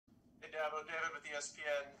Dabo, David with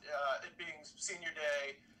ESPN. It being senior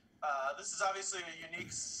day, this is obviously a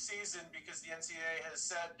unique season because the NCAA has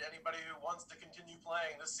said anybody who wants to continue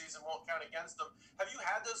playing this season won't count against them. Have you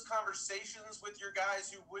had those conversations with your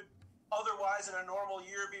guys who would otherwise in a normal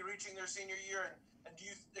year be reaching their senior year? And do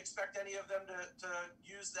you expect any of them to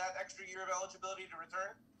use that extra year of eligibility to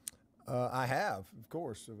return? I have, of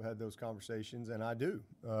course. I've had those conversations, and I do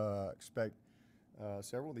expect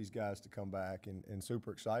several of these guys to come back and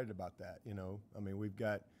super excited about that. I mean, we've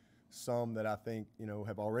got some that I think,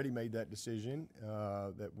 have already made that decision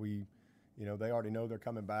that they already know they're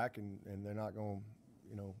coming back and they're not going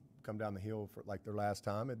to, come down the hill for like their last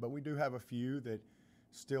time. But we do have a few that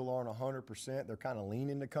still aren't 100%. They're kind of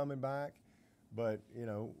leaning to coming back. But,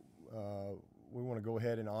 we want to go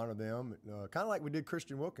ahead and honor them, kind of like we did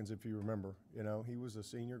Christian Wilkins, if you remember. He was a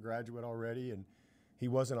senior graduate already, and he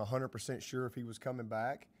wasn't 100% sure if he was coming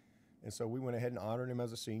back. And so we went ahead and honored him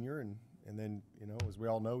as a senior, and then, as we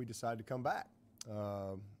all know, he decided to come back.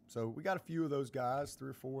 So we got a few of those guys,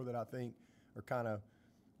 3 or 4, that I think are kind of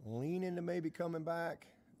leaning to maybe coming back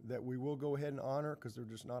that we will go ahead and honor because they're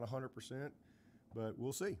just not 100%, but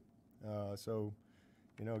we'll see.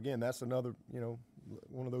 Again, that's another,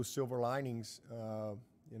 one of those silver linings,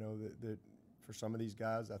 that for some of these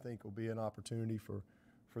guys, I think will be an opportunity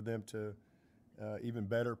for them to even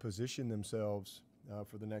better position themselves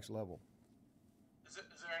for the next level. Is there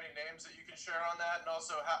any names that you can share on that? And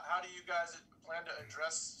also, how do you guys plan to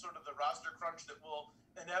address sort of the roster crunch that will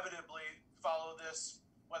inevitably follow this,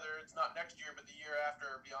 whether it's not next year, but the year after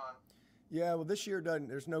or beyond? Yeah, well, this year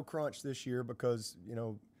there's no crunch this year because,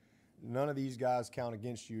 none of these guys count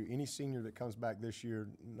against you. Any senior that comes back this year,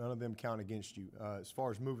 none of them count against you. As far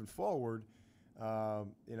as moving forward, I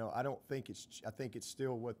think it's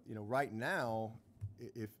still what, right now,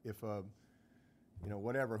 if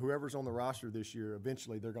whoever's on the roster this year,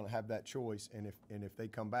 eventually they're going to have that choice. And if they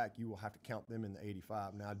come back, you will have to count them in the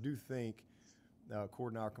 85. Now, I do think,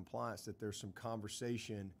 according to our compliance, that there's some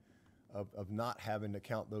conversation of not having to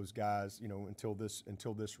count those guys, until this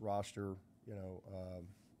roster,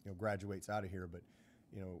 graduates out of here. But,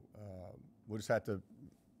 we'll just have to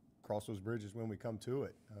cross those bridges when we come to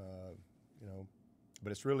it,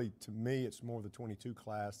 But it's really, to me, it's more the 22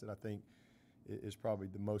 class that I think is probably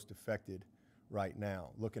the most affected right now,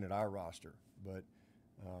 looking at our roster. But,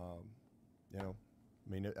 I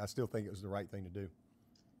still think it was the right thing to do.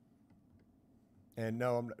 And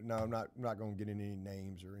no, I'm not going to get into any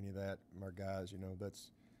names or any of that from our guys.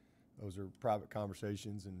 Those are private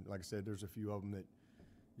conversations, and like I said, there's a few of them that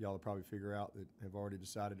y'all will probably figure out that have already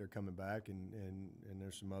decided they're coming back, and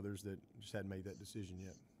there's some others that just hadn't made that decision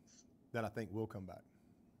yet that I think will come back.